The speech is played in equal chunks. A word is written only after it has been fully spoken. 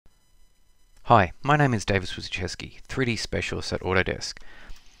Hi, my name is Davis Wojciechowski, 3D Specialist at Autodesk.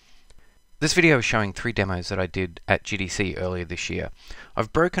 This video is showing 3 demos that I did at GDC earlier this year.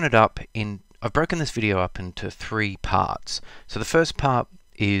 I've broken this video up into 3 parts. So the first part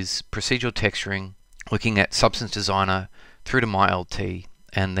is procedural texturing, looking at Substance Designer through to MyLT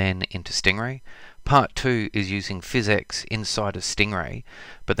and then into Stingray. Part 2 is using PhysX inside of Stingray,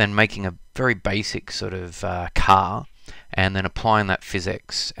 but then making a very basic sort of car and then applying that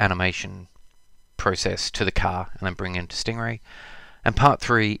PhysX animation process to the car and then bring it into Stingray. And part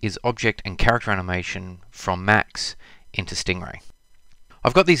 3 is object and character animation from Max into Stingray.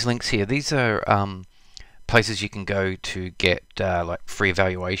 I've got these links here. These are places you can go to get like free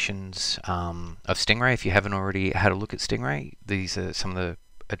evaluations of Stingray. If you haven't already had a look at Stingray, these are some of the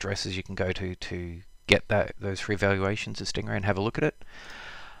addresses you can go to get those free evaluations of Stingray and have a look at it.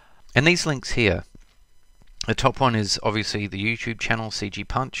 And these links here, the top one is obviously the YouTube channel CG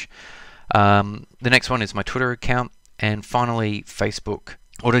Punch. The next one is my Twitter account, and finally Facebook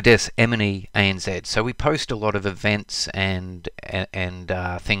Autodesk M&E ANZ. So we post a lot of events and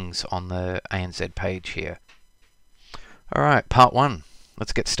things on the ANZ page here. Alright, part 1.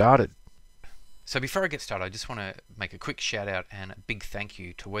 Let's get started. So before I get started, I just want to make a quick shout out and a big thank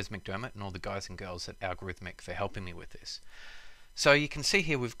you to Wes McDermott and all the guys and girls at Allegorithmic for helping me with this. So you can see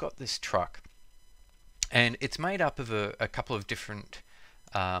here we've got this truck, and it's made up of a couple of different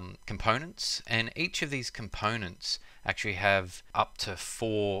components, and each of these components actually have up to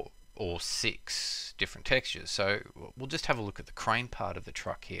 4 or 6 different textures. So we'll just have a look at the crane part of the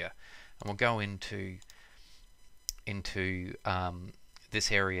truck here, and we'll go into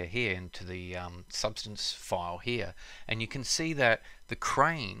this area here, into the substance file here, and you can see that the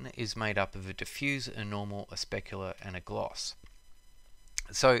crane is made up of a diffuse, a normal, a specular, and a gloss.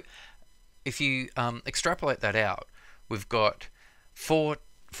 So if you extrapolate that out, we've got four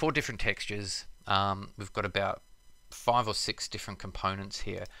different textures. We've got about 5 or 6 different components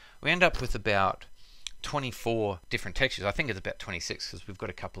here. We end up with about 24 different textures. I think it's about 26 because we've got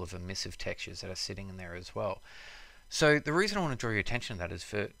a couple of emissive textures that are sitting in there as well. So the reason I want to draw your attention to that is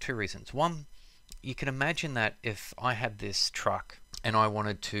for 2 reasons. One, you can imagine that if I had this truck and I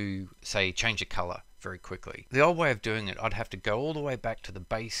wanted to, say, change the color very quickly, the old way of doing it, I'd have to go all the way back to the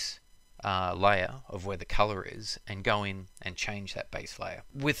base layer of where the color is and go in and change that base layer.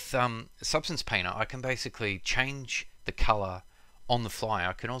 With Substance Painter, I can basically change the color on the fly.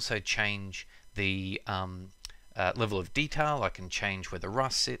 I can also change the level of detail. I can change where the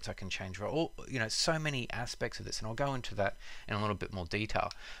rust sits. I can change all, so many aspects of this, and I'll go into that in a little bit more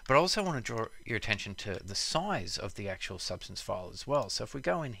detail. But I also want to draw your attention to the size of the actual substance file as well. So if we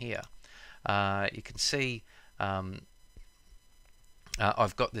go in here, you can see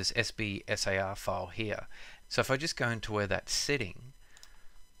I've got this SBSAR file here. So if I just go into where that's sitting,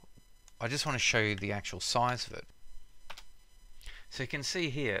 I just want to show you the actual size of it. So you can see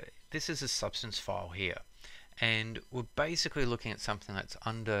here, this is a substance file here, and we're basically looking at something that's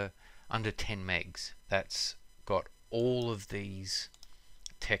under 10 megs. That's got all of these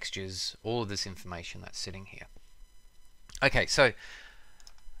textures, all of this information that's sitting here. Okay, so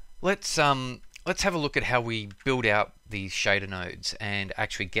let's have a look at how we build out these shader nodes and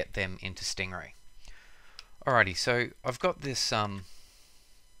actually get them into Stingray. Alrighty, so I've got this I've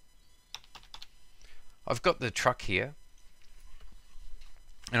got the truck here,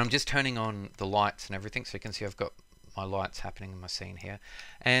 and I'm just turning on the lights and everything, so you can see I've got my lights happening in my scene here.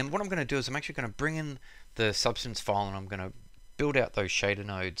 And what I'm going to do is I'm actually going to bring in the substance file, and I'm going to build out those shader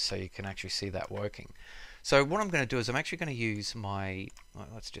nodes so you can actually see that working. So what I'm going to do is I'm actually going to use my,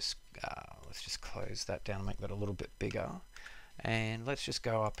 let's just close that down and make that a little bit bigger, and let's just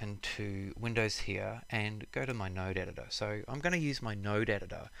go up into Windows here and go to my node editor. So I'm going to use my node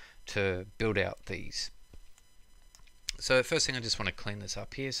editor to build out these. So first thing, I just want to clean this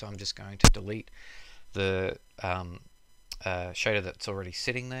up here, so I'm just going to delete the shader that's already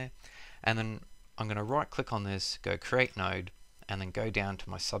sitting there, and then I'm going to right click on this, go create node, and then go down to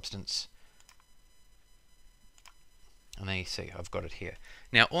my substance. And there you see I've got it here.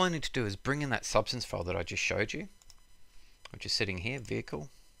 Now all I need to do is bring in that substance file that I just showed you, which is sitting here, vehicle.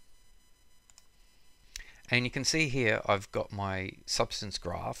 And you can see here I've got my substance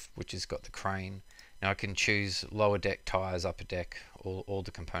graph, which has got the crane. Now I can choose lower deck, tires, upper deck, all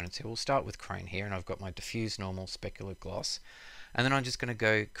the components here. We'll start with crane here, and I've got my diffuse, normal, specular, gloss. And then I'm just going to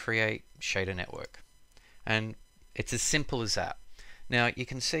go create shader network. And it's as simple as that. Now you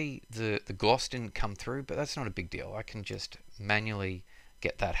can see the gloss didn't come through, but that's not a big deal. I can just manually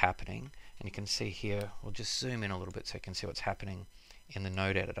get that happening, and you can see here, we'll just zoom in a little bit so you can see what's happening in the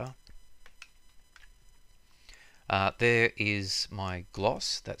node editor. There is my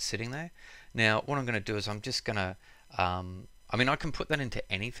gloss that's sitting there. Now what I'm going to do is I'm just going to, I mean I can put that into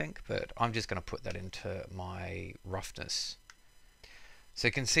anything, but I'm just going to put that into my roughness. So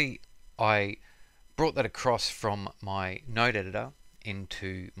you can see I brought that across from my node editor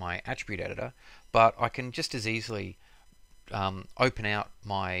into my attribute editor, but I can just as easily open out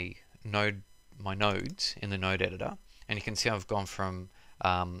my nodes in the node editor, and you can see I've gone from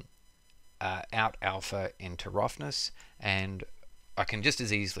out alpha into roughness, and I can just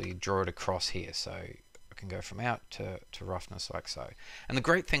as easily draw it across here. So I can go from out to roughness like so. And the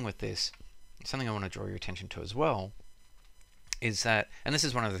great thing with this, something I want to draw your attention to as well, is that, and this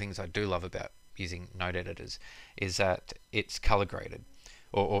is one of the things I do love about using node editors, is that it's color graded,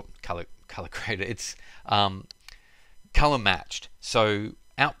 or color graded. It's color matched. So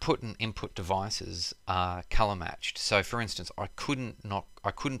output and input devices are color matched. So for instance, I couldn't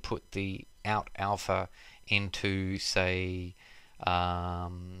put the out alpha into, say, let's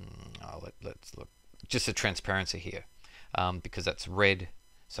look, just a transparency here, because that's red.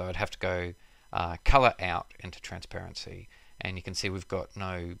 So I'd have to go color out into transparency, and you can see we've got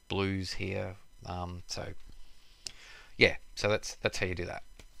no blues here. So yeah, so that's how you do that.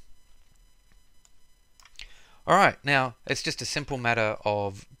 All right, now it's just a simple matter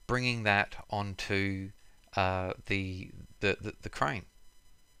of bringing that onto the crane.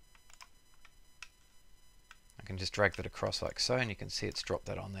 I can just drag that across like so, and you can see it's dropped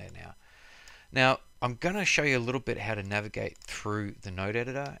that on there now. Now I'm going to show you a little bit how to navigate through the node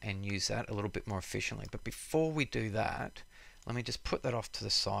editor and use that a little bit more efficiently. But before we do that, let me just put that off to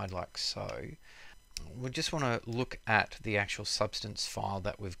the side like so. We just want to look at the actual substance file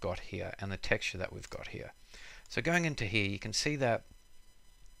that we've got here and the texture that we've got here. So going into here, you can see that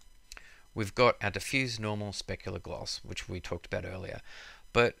we've got our diffuse normal specular gloss, which we talked about earlier,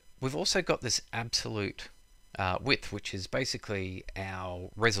 but we've also got this absolute width, which is basically our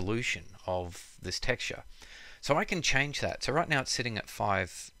resolution of this texture. So I can change that. So right now it's sitting at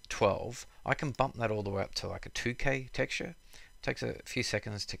 512. I can bump that all the way up to like a 2K texture. It takes a few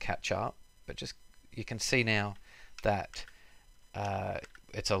seconds to catch up, but just you can see now that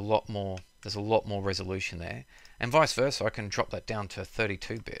it's a lot more. There's a lot more resolution there, and vice versa. I can drop that down to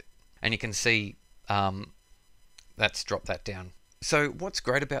 32-bit, and you can see that's dropped that down. So what's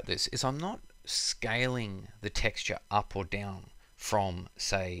great about this is I'm not scaling the texture up or down from,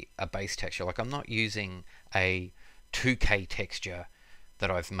 say, a base texture. Like I'm not using a 2K texture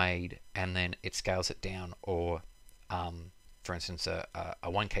that I've made and then it scales it down, or for instance a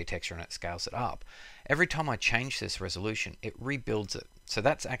 1K texture and it scales it up. Every time I change this resolution, it rebuilds it. So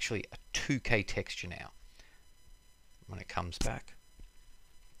that's actually a 2K texture now when it comes back,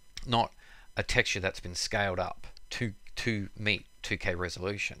 not a texture that's been scaled up to meet 2K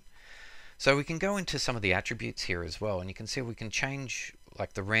resolution. So we can go into some of the attributes here as well, and you can see we can change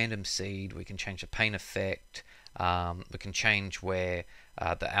like the random seed, we can change the paint effect, we can change where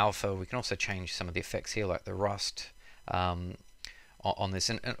the alpha, we can also change some of the effects here like the rust on this,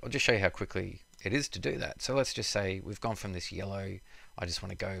 and I'll just show you how quickly it is to do that. So let's just say we've gone from this yellow, I just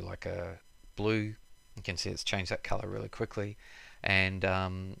want to go like a blue. You can see it's changed that color really quickly, and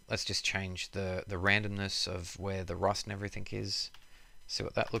let's just change the randomness of where the rust and everything is. See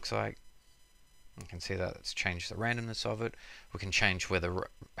what that looks like. You can see that it's changed the randomness of it. We can change where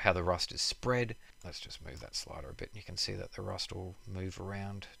how the rust is spread. Let's just move that slider a bit, and you can see that the rust will move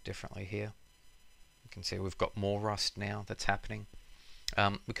around differently here. You can see we've got more rust now that's happening.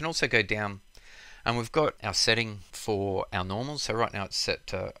 We can also go down, and we've got our setting for our normals. So right now it's set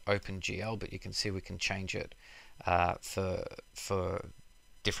to OpenGL, but you can see we can change it for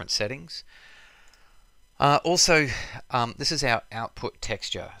different settings. Also, this is our output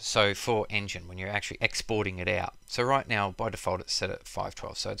texture. So for Engine, when you're actually exporting it out. So right now, by default, it's set at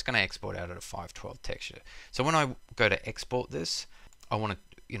 512. So it's going to export out at a 512 texture. So when I go to export this, I want to,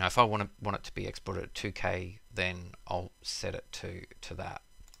 you know, if I want it to be exported at 2K, then I'll set it to that.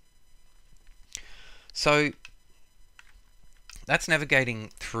 So that's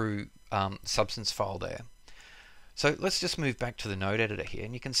navigating through substance file there. So let's just move back to the node editor here,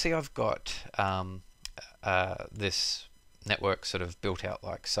 and you can see I've got this network sort of built out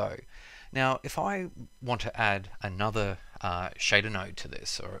like so. Now if I want to add another shader node to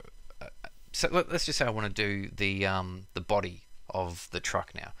this, or so let's just say I want to do the body of the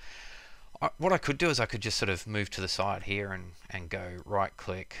truck now. What I could do is I could just sort of move to the side here and go right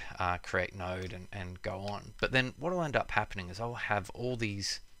click, create node, and go on. But then what will end up happening is I'll have all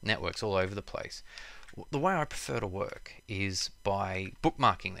these networks all over the place. The way I prefer to work is by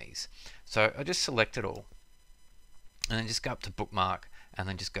bookmarking these. So I just select it all, and then just go up to bookmark, and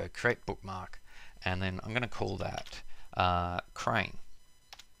then just go create bookmark, and then I'm going to call that crane.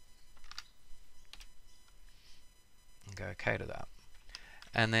 And go OK to that.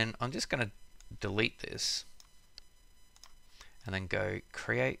 And then I'm just going to delete this and then go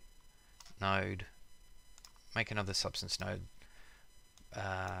create node, make another substance node.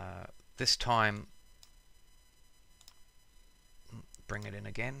 This time bring it in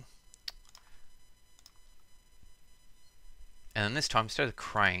again, and then this time instead of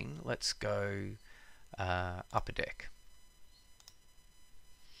crane, let's go upper deck.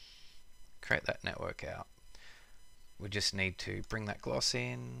 Create that network out. We just need to bring that gloss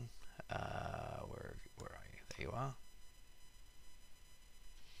in. Where are you? There you are.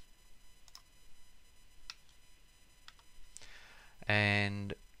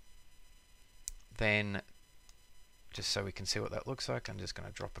 And then, just so we can see what that looks like, I'm just going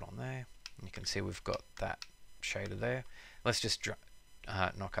to drop it on there. And you can see we've got that shader there. Let's just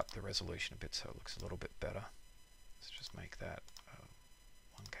knock up the resolution a bit so it looks a little bit better. Let's just make that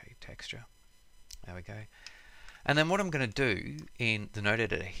 1K texture. There we go. And then what I'm going to do in the node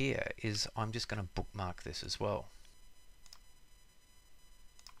editor here is I'm just going to bookmark this as well.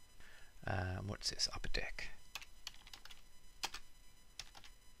 What's this? Upper deck.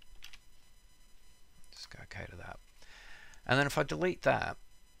 Just go OK to that. And then if I delete that,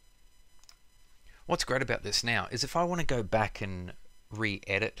 what's great about this now is if I want to go back and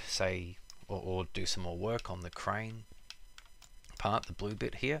re-edit, say, or do some more work on the crane part, the blue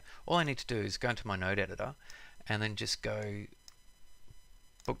bit here, all I need to do is go into my node editor and then just go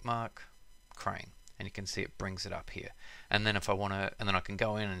bookmark crane, and you can see it brings it up here. And then if I want to, and then I can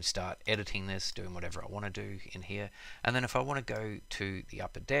go in and start editing this, doing whatever I want to do in here. And then if I want to go to the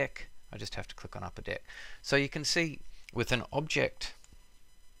upper deck, I just have to click on upper deck. So you can see with an object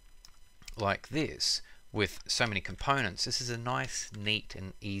like this, with so many components, this is a nice, neat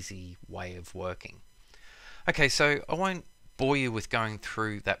and easy way of working. Okay, so I won't bore you with going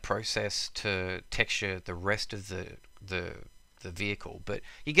through that process to texture the rest of the vehicle, but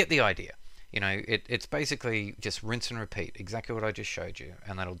you get the idea. You know, it's basically just rinse and repeat, exactly what I just showed you,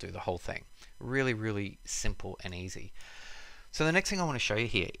 and that'll do the whole thing. Really, really simple and easy. So the next thing I want to show you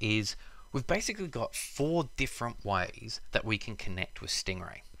here is we've basically got 4 different ways that we can connect with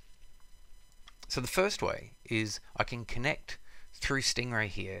Stingray. So the first way is I can connect through Stingray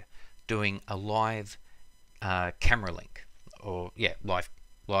here doing a live camera link, or yeah,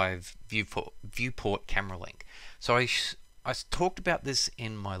 live viewport camera link. So I talked about this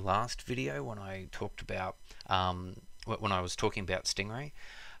in my last video when I talked about when I was talking about Stingray.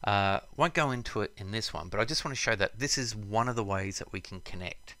 Won't go into it in this one, but I just want to show that this is one of the ways that we can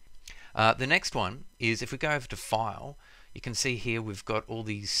connect. The next one is if we go over to File, you can see here we've got all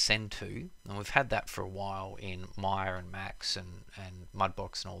these send to, and we've had that for a while in Maya and Max and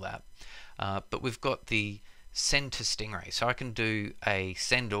Mudbox and all that. But we've got the send to Stingray. So I can do a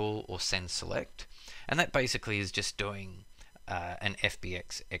send all or send select, and that basically is just doing an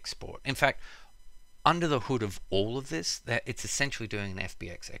FBX export. In fact, under the hood of all of this, it's essentially doing an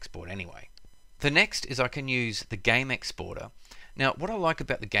FBX export anyway. The next is I can use the game exporter. Now, what I like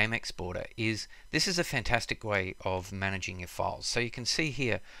about the game exporter is this is a fantastic way of managing your files. So you can see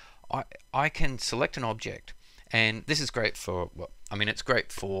here, I can select an object, and this is great for, well, I mean, it's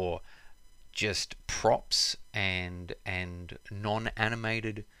great for just props and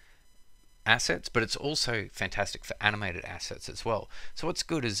non-animated assets, but it's also fantastic for animated assets as well. So what's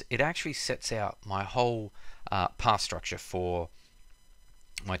good is it actually sets out my whole path structure for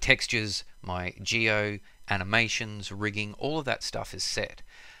my textures, my geo, animations, rigging, all of that stuff is set,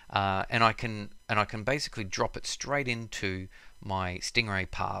 and I can basically drop it straight into my Stingray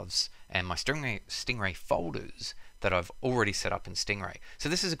paths and my Stingray folders that I've already set up in Stingray. So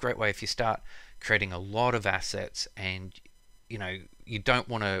this is a great way if you start creating a lot of assets and you know you don't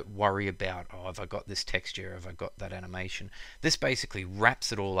want to worry about, oh, have I got this texture, have I got that animation. This basically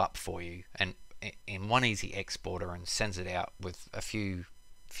wraps it all up for you and in one easy exporter and sends it out with a few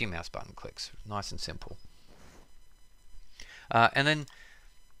mouse button clicks. Nice and simple. And then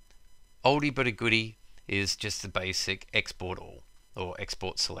oldie but a goodie is just the basic export all or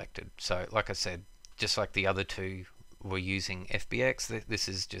export selected. So like I said, just like the other two were using FBX, this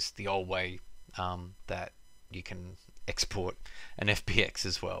is just the old way that you can export an FBX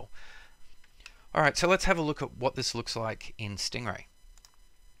as well. Alright, so let's have a look at what this looks like in Stingray.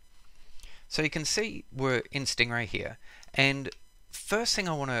 So you can see we're in Stingray here, and first thing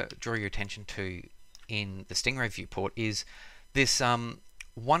I want to draw your attention to in the Stingray viewport is this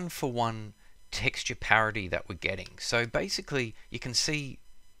one-for-one texture parity that we're getting. So basically you can see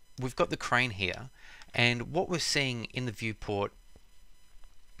we've got the crane here, and what we're seeing in the viewport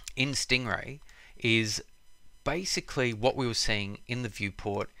in Stingray is basically what we were seeing in the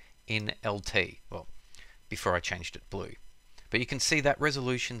viewport in LT, well, before I changed it blue. But you can see that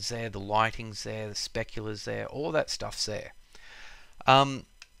resolution's there, the lighting's there, the specular's there, all that stuff's there.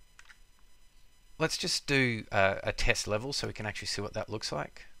 Let's just do a test level so we can actually see what that looks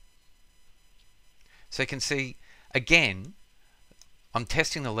like. So you can see, again, I'm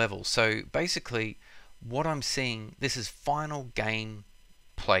testing the level. So basically, what I'm seeing, this is final game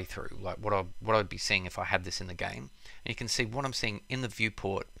playthrough, like what I'd be seeing if I had this in the game. And you can see what I'm seeing in the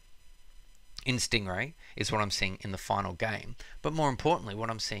viewport in Stingray is what I'm seeing in the final game. But more importantly, what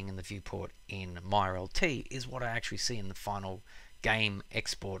I'm seeing in the viewport in MyRLT is what I actually see in the final game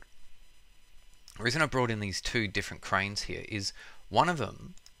export. The reason I brought in these two different cranes here is one of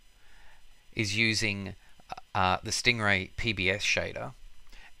them is using the Stingray PBS shader,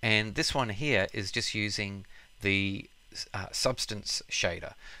 and this one here is just using the substance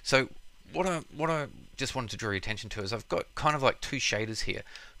shader. So what I just wanted to draw your attention to is I've got kind of like two shaders here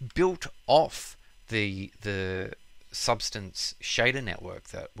built off the substance shader network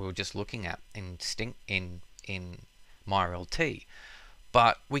that we were just looking at in MyRLT.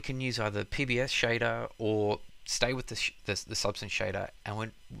 But we can use either PBS shader or stay with the substance shader, and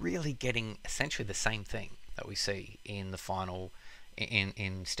we're really getting essentially the same thing that we see in the final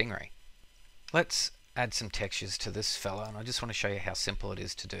in Stingray. Let's add some textures to this fella, and I just want to show you how simple it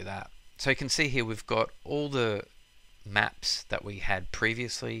is to do that. So you can see here we've got all the maps that we had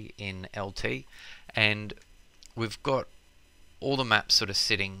previously in LT, and we've got all the maps sort of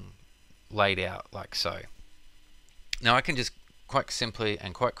sitting laid out like so. Now I can just quite simply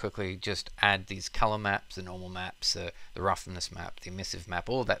and quite quickly just add these color maps, the normal maps, the roughness map, the emissive map,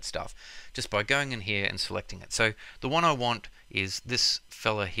 all that stuff, just by going in here and selecting it. So the one I want is this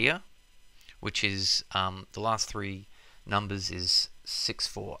fella here, which is the last three numbers is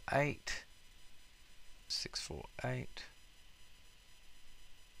 648, 648,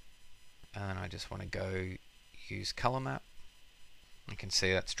 and I just want to go use color map. You can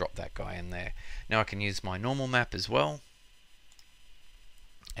see that's dropped that guy in there. Now I can use my normal map as well.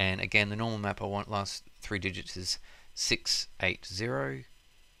 And again, the normal map I want last three digits is 680,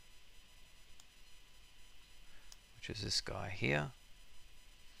 which is this guy here.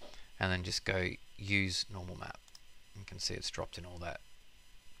 And then just go use normal map. You can see it's dropped in all that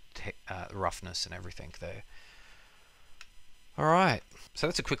roughness and everything there. Alright, so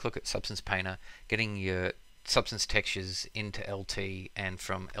that's a quick look at Substance Painter, getting your substance textures into LT and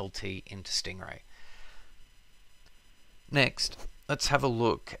from LT into Stingray. Next, let's have a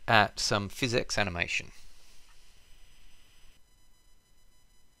look at some PhysX animation.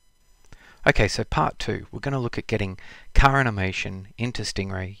 Okay, so part 2, we're going to look at getting car animation into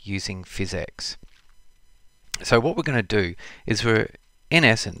Stingray using PhysX. So what we're going to do is in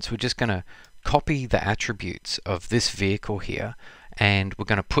essence, we're just going to copy the attributes of this vehicle here, and we're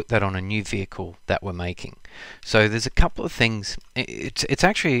going to put that on a new vehicle that we're making. So there's a couple of things. It's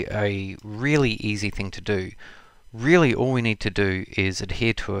actually a really easy thing to do. Really all we need to do is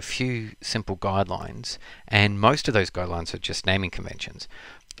adhere to a few simple guidelines, and most of those guidelines are just naming conventions.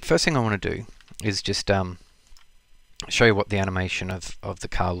 First thing I want to do is just show you what the animation of the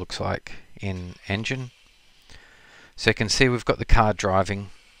car looks like in Engine. So you can see we've got the car driving.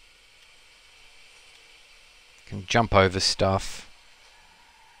 You can jump over stuff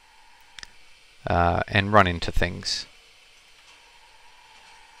and run into things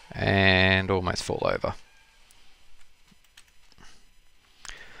and almost fall over.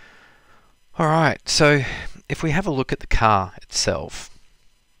 Alright, so if we have a look at the car itself,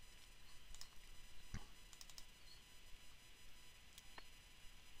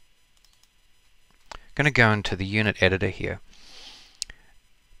 I'm going to go into the unit editor here,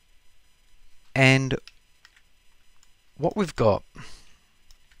 and what we've got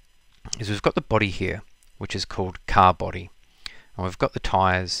is we've got the body here, which is called car body, and we've got the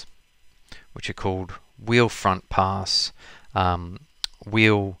tires, which are called wheel front pass,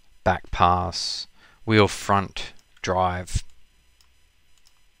 wheel back pass, wheel front drive,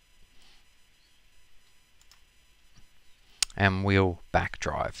 and wheel back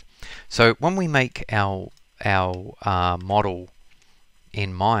drive. So when we make our model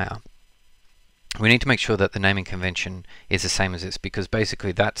in Maya, we need to make sure that the naming convention is the same as this, because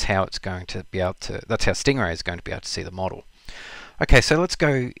basically that's how it's going to be able to, that's how Stingray is going to be able to see the model. Okay, so let's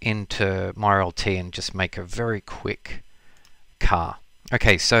go into MyRLT and just make a very quick car.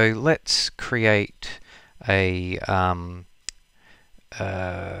 Okay, so let's create a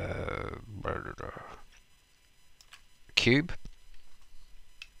cube,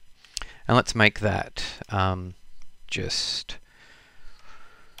 and let's make that just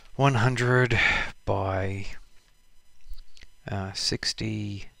 100 by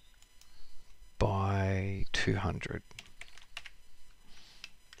 60 by 200.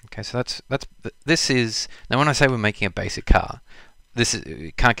 Okay, so this is, now when I say we're making a basic car,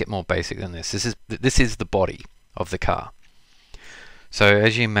 it can't get more basic than this. This is the body of the car. So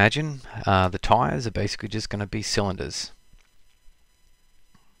as you imagine, the tires are basically just going to be cylinders.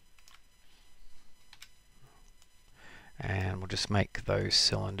 And we'll just make those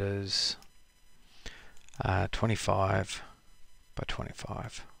cylinders 25 by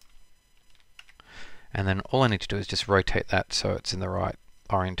 25. And then all I need to do is just rotate that so it's in the right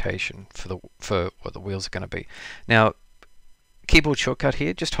orientation for what the wheels are going to be. Now, keyboard shortcut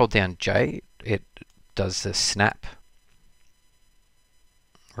here, just hold down J. It does the snap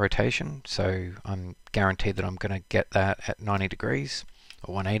rotation, so I'm guaranteed that I'm going to get that at 90 degrees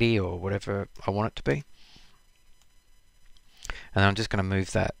or 180 or whatever I want it to be. And I'm just going to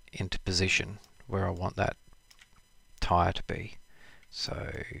move that into position where I want that tire to be.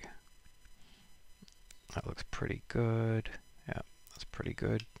 So that looks pretty good. Yeah, that's pretty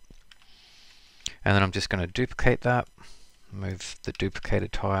good. And then I'm just going to duplicate that, move the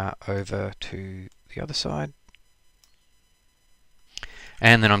duplicated tire over to the other side.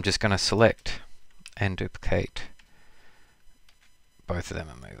 And then I'm just going to select and duplicate both of them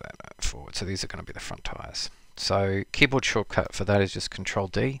and move that forward. So these are going to be the front tires. So keyboard shortcut for that is just Control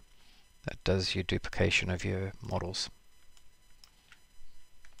D. That does your duplication of your models.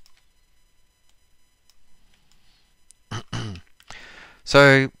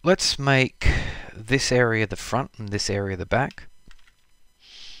 So let's make this area the front and this area the back.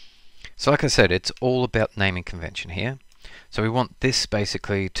 So like I said, it's all about naming convention here. So we want this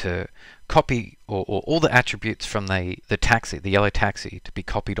basically to copy or all the attributes from the taxi, the yellow taxi, to be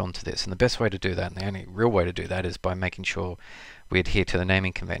copied onto this. And the best way to do that, and the only real way to do that, is by making sure we adhere to the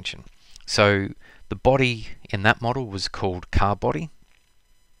naming convention. So the body in that model was called car body.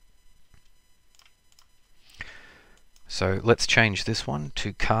 So let's change this one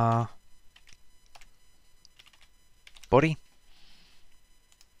to car body.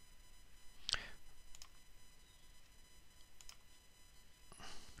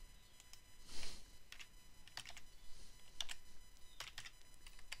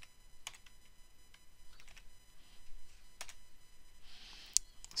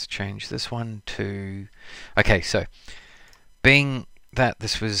 Let's change this one to, okay, so being that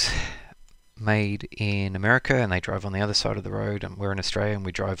this was made in America and they drive on the other side of the road, and we're in Australia and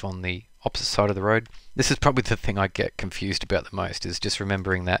we drive on the opposite side of the road, this is probably the thing I get confused about the most, is just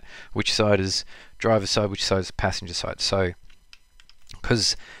remembering that which side is driver's side, which side is passenger side. So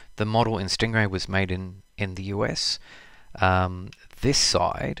because the model in Stingray was made in the US, this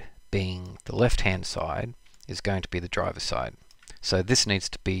side, being the left hand side, is going to be the driver's side. So this needs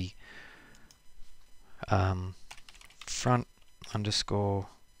to be front underscore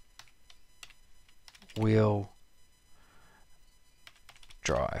wheel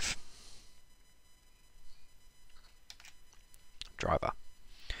driver,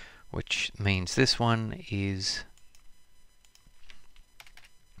 which means this one is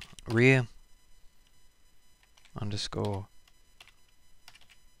rear underscore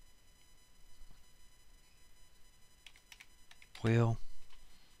wheel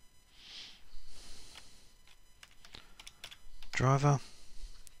driver,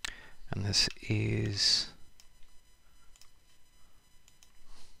 and this is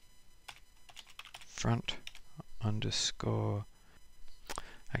front underscore,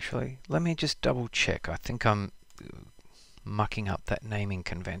 actually let me just double check, I think I'm mucking up that naming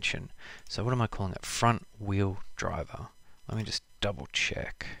convention. So what am I calling it? Front wheel driver. Let me just double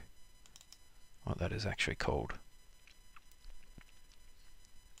check what that is actually called.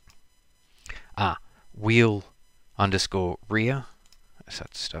 Wheel underscore rear. So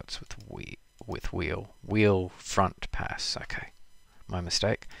that starts with wheel front pass. Okay, my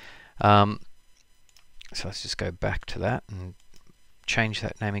mistake. So let's just go back to that and change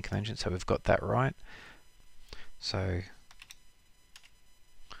that naming convention so we've got that right. So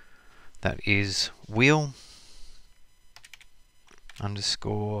that is wheel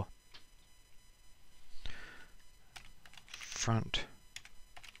underscore front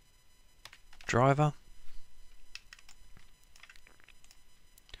driver.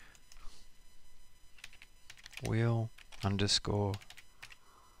 Wheel underscore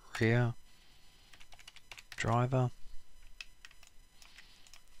rear driver.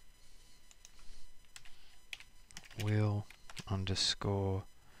 Wheel underscore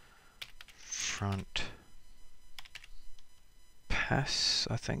front pass,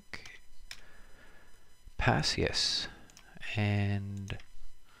 I think. Pass, yes. And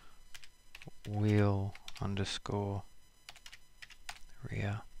wheel underscore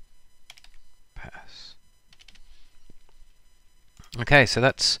rear pass. Okay, so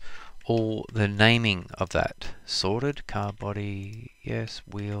that's all the naming of that sorted. Car body, yes,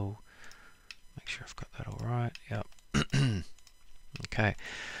 wheel, make sure I've got that all right, yep. Okay,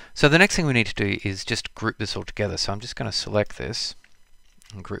 so the next thing we need to do is just group this all together. So I'm just going to select this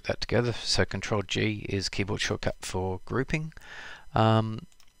and group that together. So Control G is keyboard shortcut for grouping. And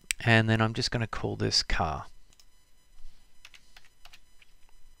then I'm just going to call this car.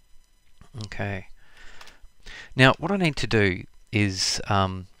 Okay. Now what I need to do is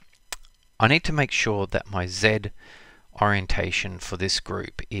I need to make sure that my Z orientation for this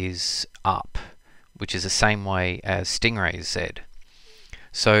group is up, which is the same way as Stingray's Z.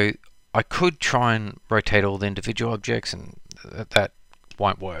 So I could try and rotate all the individual objects, and that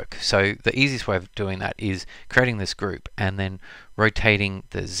won't work. So the easiest way of doing that is creating this group and then rotating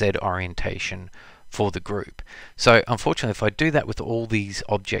the Z orientation for the group. So unfortunately, if I do that with all these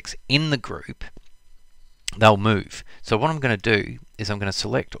objects in the group, they'll move. So what I'm going to do is I'm going to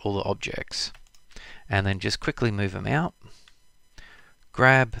select all the objects and then just quickly move them out,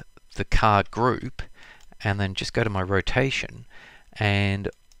 grab the car group, and then just go to my rotation, and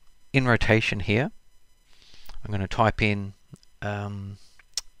in rotation here I'm going to type in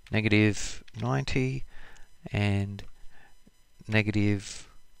negative 90 and negative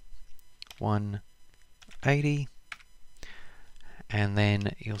 180, and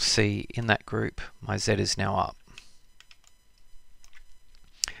then you'll see in that group my Z is now up.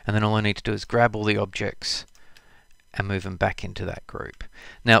 And then all I need to do is grab all the objects and move them back into that group.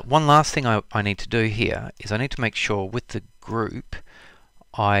 Now one last thing I need to do here is I need to make sure with the group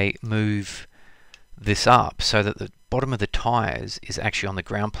I move this up so that the bottom of the tires is actually on the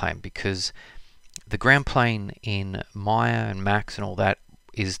ground plane, because the ground plane in Maya and Max and all that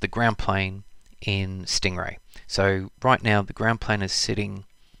is the ground plane in Stingray. So right now the ground plane is sitting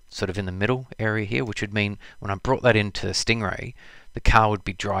sort of in the middle area here, which would mean when I brought that into Stingray, the car would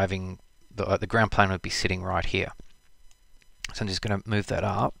be driving, the ground plane would be sitting right here. So I'm just going to move that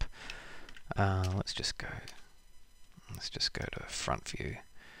up. Let's just go to front view.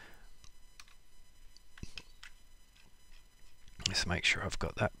 Let's make sure I've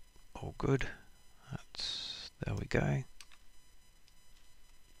got that all good. There we go.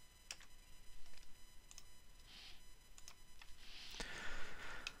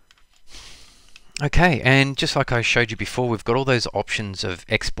 Okay, and just like I showed you before, we've got all those options of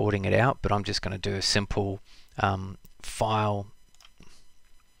exporting it out, but I'm just going to do a simple file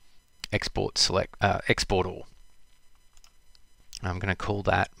export select export all. I'm going to call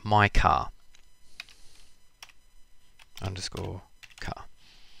that my car underscore car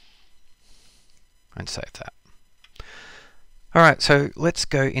and save that. Alright, so let's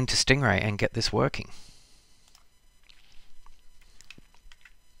go into Stingray and get this working.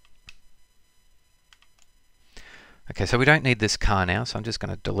 Okay, so we don't need this car now, so I'm just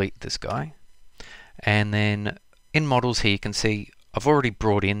going to delete this guy. And then in models here you can see I've already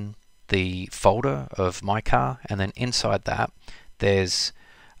brought in the folder of my car, and then inside that there's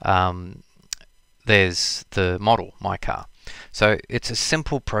the model, my car. So it's a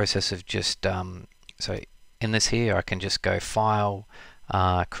simple process of just, so in this here I can just go File,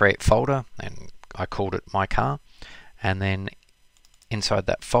 Create Folder, and I called it my car. And then inside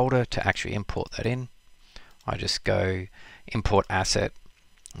that folder, to actually import that in, I just go Import Asset,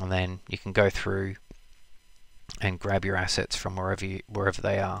 and then you can go through and grab your assets from wherever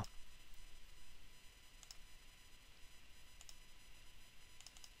they are.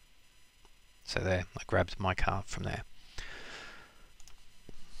 So there, I grabbed my car from there.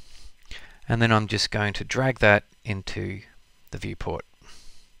 And then I'm just going to drag that into the viewport.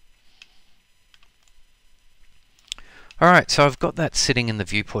 Alright, so I've got that sitting in the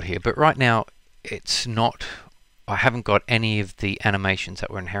viewport here, but right now it's not, I haven't got any of the animations that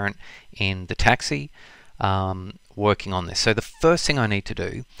were inherent in the taxi working on this. So the first thing I need to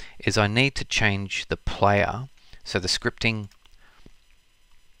do is I need to change the player, so the scripting,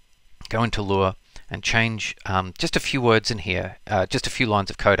 go into Lua and change just a few words in here, just a few lines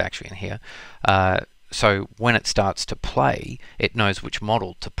of code actually in here, so when it starts to play it knows which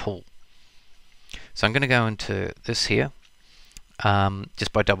model to pull. So I'm going to go into this here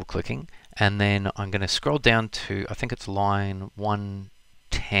just by double clicking, and then I'm going to scroll down to, I think it's line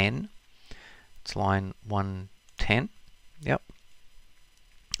 110. It's line 110, yep.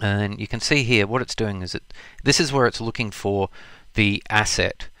 And you can see here what it's doing is this is where it's looking for the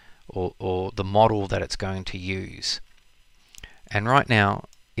asset or the model that it's going to use. And right now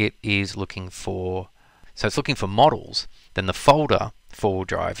it is looking for, so it's looking for models, then the folder four-wheel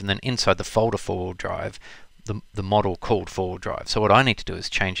drive, and then inside the folder four-wheel drive, the model called four-wheel drive. So what I need to do is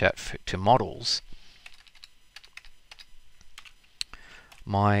change that to models,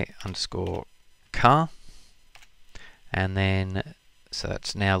 my underscore car, and then so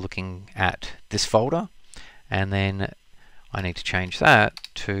that's now looking at this folder, and then I need to change that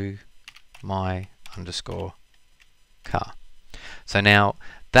to my underscore car. So now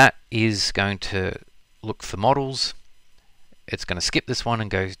that is going to look for models. It's going to skip this one and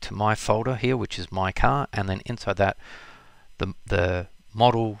go to my folder here, which is my car, and then inside that the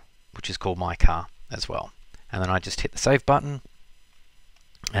model, which is called my car as well. And then I just hit the save button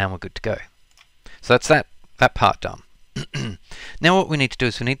and we're good to go. So that's that part done. Now what we need to do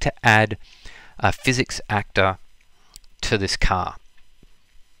is we need to add a PhysX actor to this car.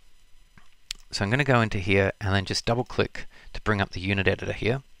 So I'm going to go into here and then just double click to bring up the unit editor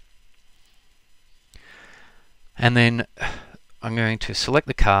here. And then I'm going to select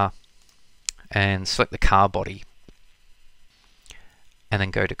the car and select the car body, and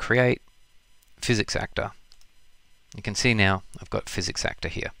then go to create PhysX actor. You can see now I've got PhysX actor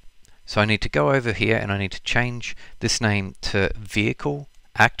here. So I need to go over here and I need to change this name to vehicle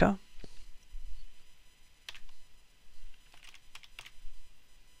actor.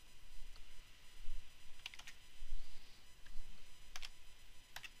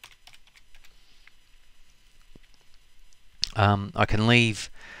 I can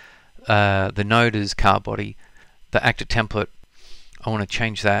leave the node as car body. The actor template, I want to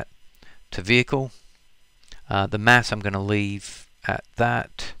change that to vehicle. The mass I'm going to leave at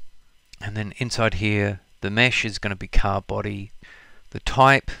that. And then inside here, the mesh is going to be car body. The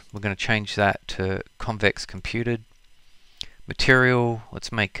type, we're going to change that to convex computed. Material,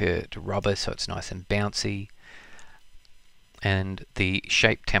 let's make it rubber so it's nice and bouncy. And the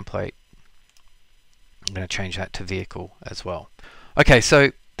shape template, I'm going to change that to vehicle as well. Okay,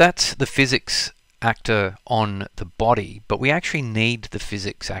 so that's the PhysX actor on the body, but we actually need the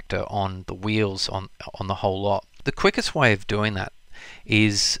PhysX actor on the wheels, on the whole lot. The quickest way of doing that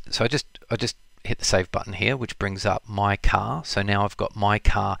is, so I just hit the save button here, which brings up my car. So now I've got my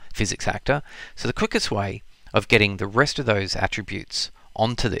car PhysX actor. So the quickest way of getting the rest of those attributes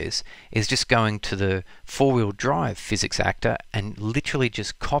onto this is just going to the four-wheel drive PhysX actor and literally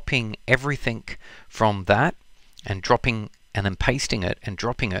just copying everything from that and dropping and then pasting it and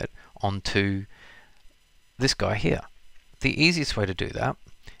dropping it onto this guy here. The easiest way to do that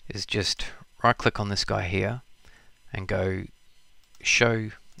is just right click on this guy here and go show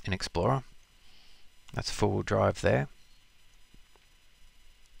in Explorer. That's four-wheel drive there,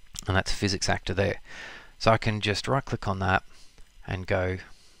 and that's PhysX actor there. So I can just right click on that and go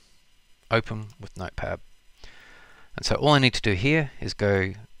open with Notepad. And so all I need to do here is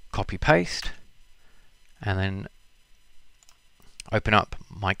go copy paste and then open up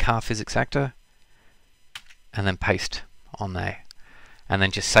my car PhysX actor and then paste on there, and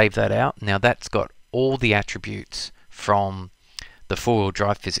then just save that out. Now that's got all the attributes from the four-wheel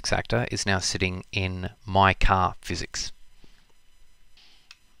drive PhysX actor is now sitting in my car PhysX.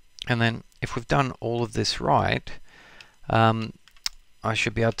 And then if we've done all of this right, I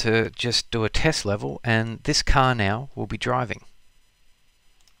should be able to just do a test level and this car now will be driving.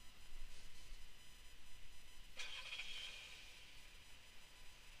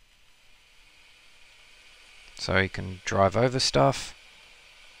 So you can drive over stuff.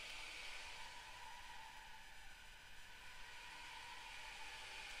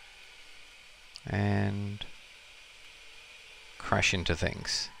 And crash into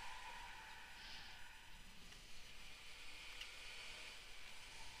things.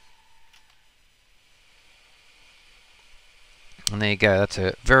 And there you go. That's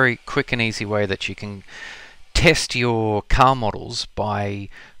a very quick and easy way that you can test your car models by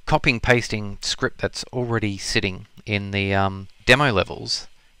copying pasting script that's already sitting in the demo levels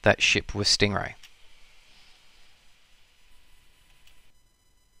that ship with Stingray.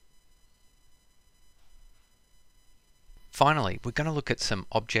 Finally, we're going to look at some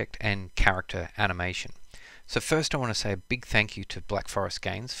object and character animation. So first I want to say a big thank you to Black Forest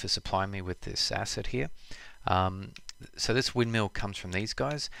Games for supplying me with this asset here. So this windmill comes from these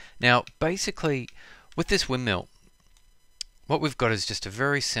guys. Now basically with this windmill, what we've got is just a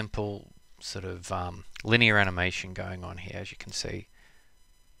very simple sort of linear animation going on here, as you can see.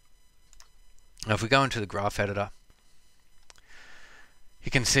 Now if we go into the graph editor,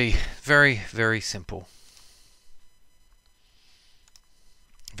 you can see very, very simple.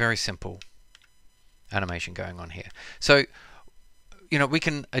 Very simple animation going on here. So you know, we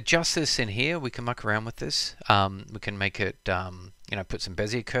can adjust this in here. We can muck around with this. We can make it, you know, put some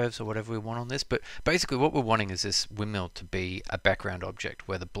Bezier curves or whatever we want on this. But basically what we're wanting is this windmill to be a background object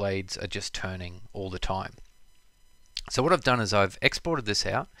where the blades are just turning all the time. So what I've done is I've exported this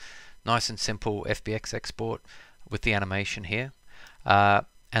out. Nice and simple FBX export with the animation here. And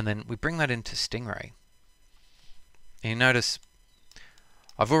then we bring that into Stingray. And you notice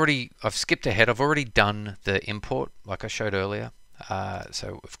I've skipped ahead. I've already done the import like I showed earlier.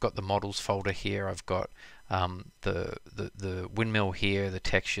 So we've got the models folder here. I've got the windmill here, the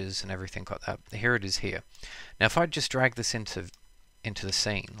textures and everything like that. Here it is here. Now if I just drag this into the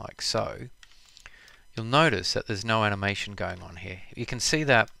scene like so, you'll notice that there's no animation going on here. You can see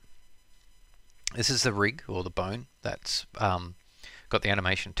that this is the rig or the bone that's got the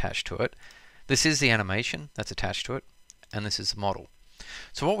animation attached to it. This is the animation that's attached to it, and this is the model.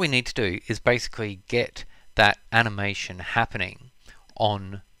 So what we need to do is basically get that animation happening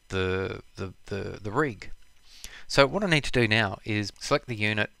on the rig. So what I need to do now is select the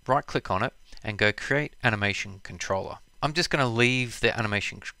unit, right click on it, and go create animation controller. I'm just going to leave the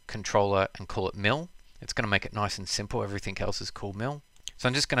animation controller and call it mill. It's going to make it nice and simple. Everything else is called mill. So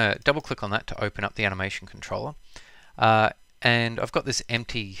I'm just going to double click on that to open up the animation controller. And I've got this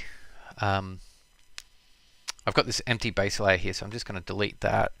empty base layer here, so I'm just going to delete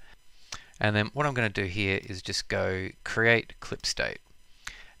that. And then what I'm going to do here is just go create clip state.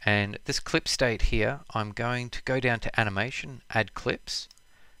 And this clip state here, I'm going to go down to animation, add clips,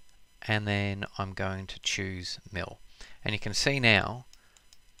 and then I'm going to choose mill. And you can see now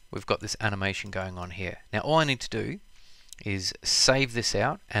we've got this animation going on here. Now all I need to do is save this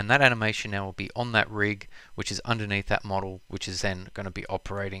out, and that animation now will be on that rig, which is underneath that model, which is then going to be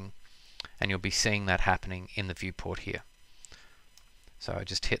operating, and you'll be seeing that happening in the viewport here. So I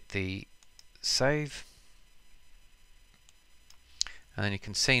just hit the save, and then you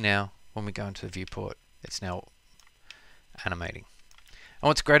can see now when we go into the viewport it's now animating. And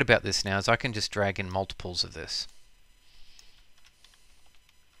what's great about this now is I can just drag in multiples of this.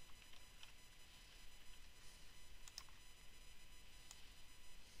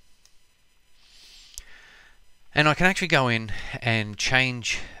 And I can actually go in and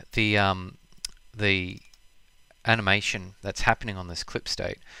change the animation that's happening on this clip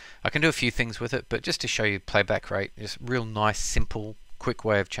state. I can do a few things with it, but just to show you playback rate, just real nice, simple, quick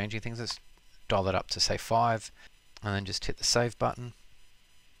way of changing things. Let's dial that up to say 5, and then just hit the save button.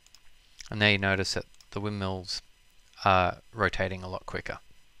 And now you notice that the windmills are rotating a lot quicker.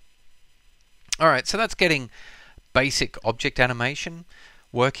 Alright, so that's getting basic object animation,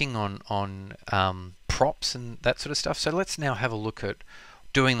 working on props and that sort of stuff. So let's now have a look at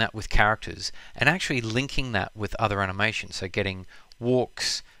doing that with characters and actually linking that with other animations. So getting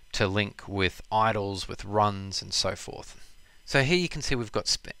walks to link with idles, with runs, and so forth. So here you can see we've got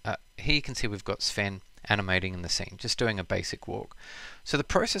Sven animating in the scene, just doing a basic walk. So the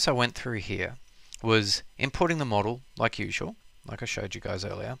process I went through here was importing the model like usual, like I showed you guys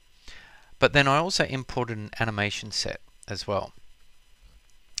earlier. But then I also imported an animation set as well.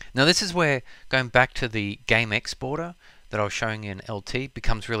 Now this is where going back to the game exporter that I was showing you in LT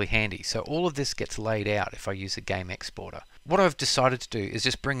becomes really handy. So all of this gets laid out if I use the game exporter. What I've decided to do is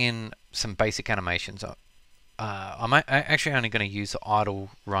just bring in some basic animations. I'm actually only going to use the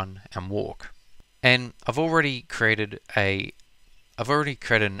idle, run, and walk. And I've already created an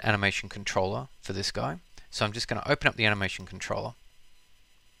animation controller for this guy. So I'm just going to open up the animation controller.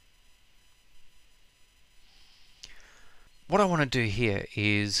 What I want to do here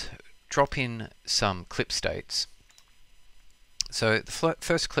is drop in some clip states. So the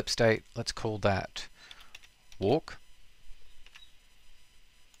first clip state, let's call that walk.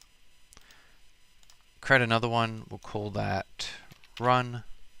 Create another one, we'll call that run.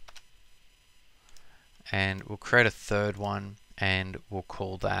 And we'll create a third one and we'll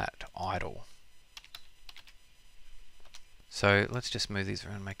call that idle. So let's just move these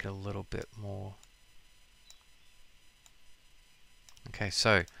around and make it a little bit more. Okay,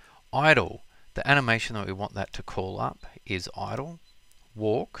 so idle, the animation that we want that to call up is idle.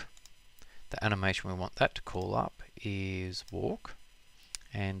 Walk, the animation we want that to call up is walk.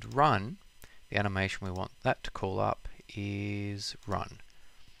 And run, the animation we want that to call up is run.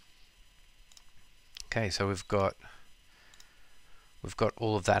 Okay, so we've got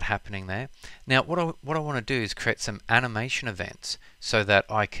all of that happening there. Now what I want to do is create some animation events so that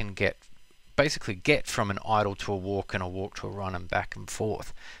I can basically get from an idle to a walk and a walk to a run and back and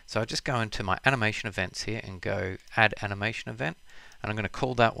forth. So I just go into my animation events here and go add animation event, and I'm going to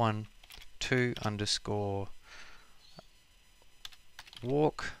call that one to_walk.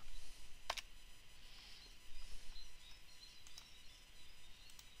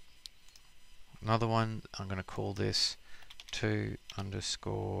 another one. I'm going to call this to_run,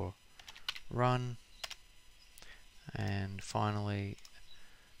 and finally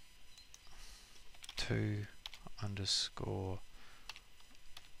to_idle.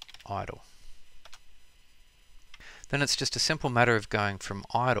 Then it's just a simple matter of going from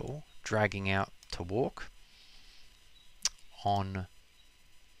idle, dragging out to walk. On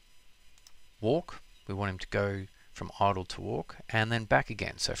walk, we want him to go from idle to walk, and then back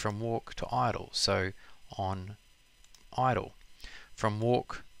again. So from walk to idle. So on idle. From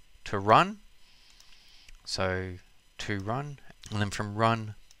walk to run. So to run, and then from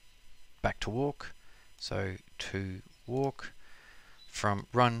run back to walk. So to walk. From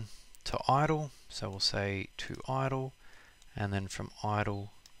run to idle. So we'll say to idle, and then from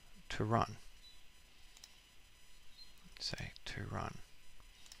idle to run. Say to run.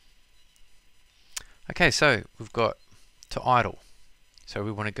 Okay, so we've got to idle. So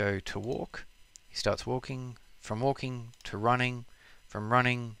we want to go to walk. He starts walking. From walking to running. From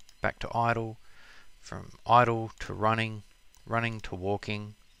running back to idle. From idle to running. Running to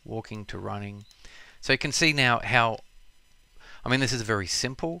walking. Walking to running. So you can see now how, I mean, this is a very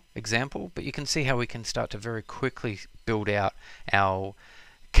simple example, but you can see how we can start to very quickly build out our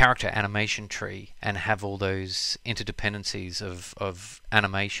character animation tree and have all those interdependencies of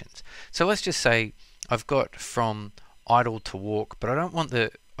animations. So let's just say I've got from idle to walk, but I don't want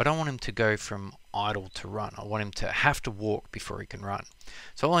him to go from idle to run. I want him to have to walk before he can run.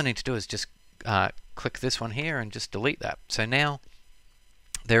 So all I need to do is just click this one here and just delete that. So now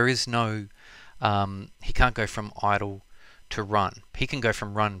there is no, he can't go from idle to run. He can go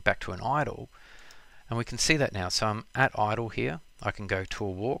from run back to an idle, and we can see that now. So I'm at idle here. I can go to a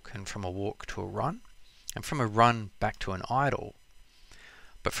walk, and from a walk to a run, and from a run back to an idle.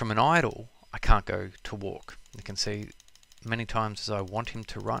 But from an idle, I can't go to walk. You can see many times as I want him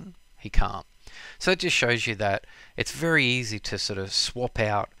to run, he can't. So it just shows you that it's very easy to sort of swap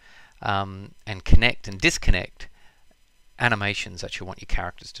out and connect and disconnect animations that you want your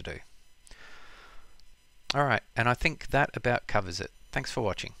characters to do. Alright, and I think that about covers it. Thanks for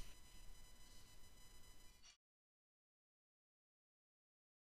watching.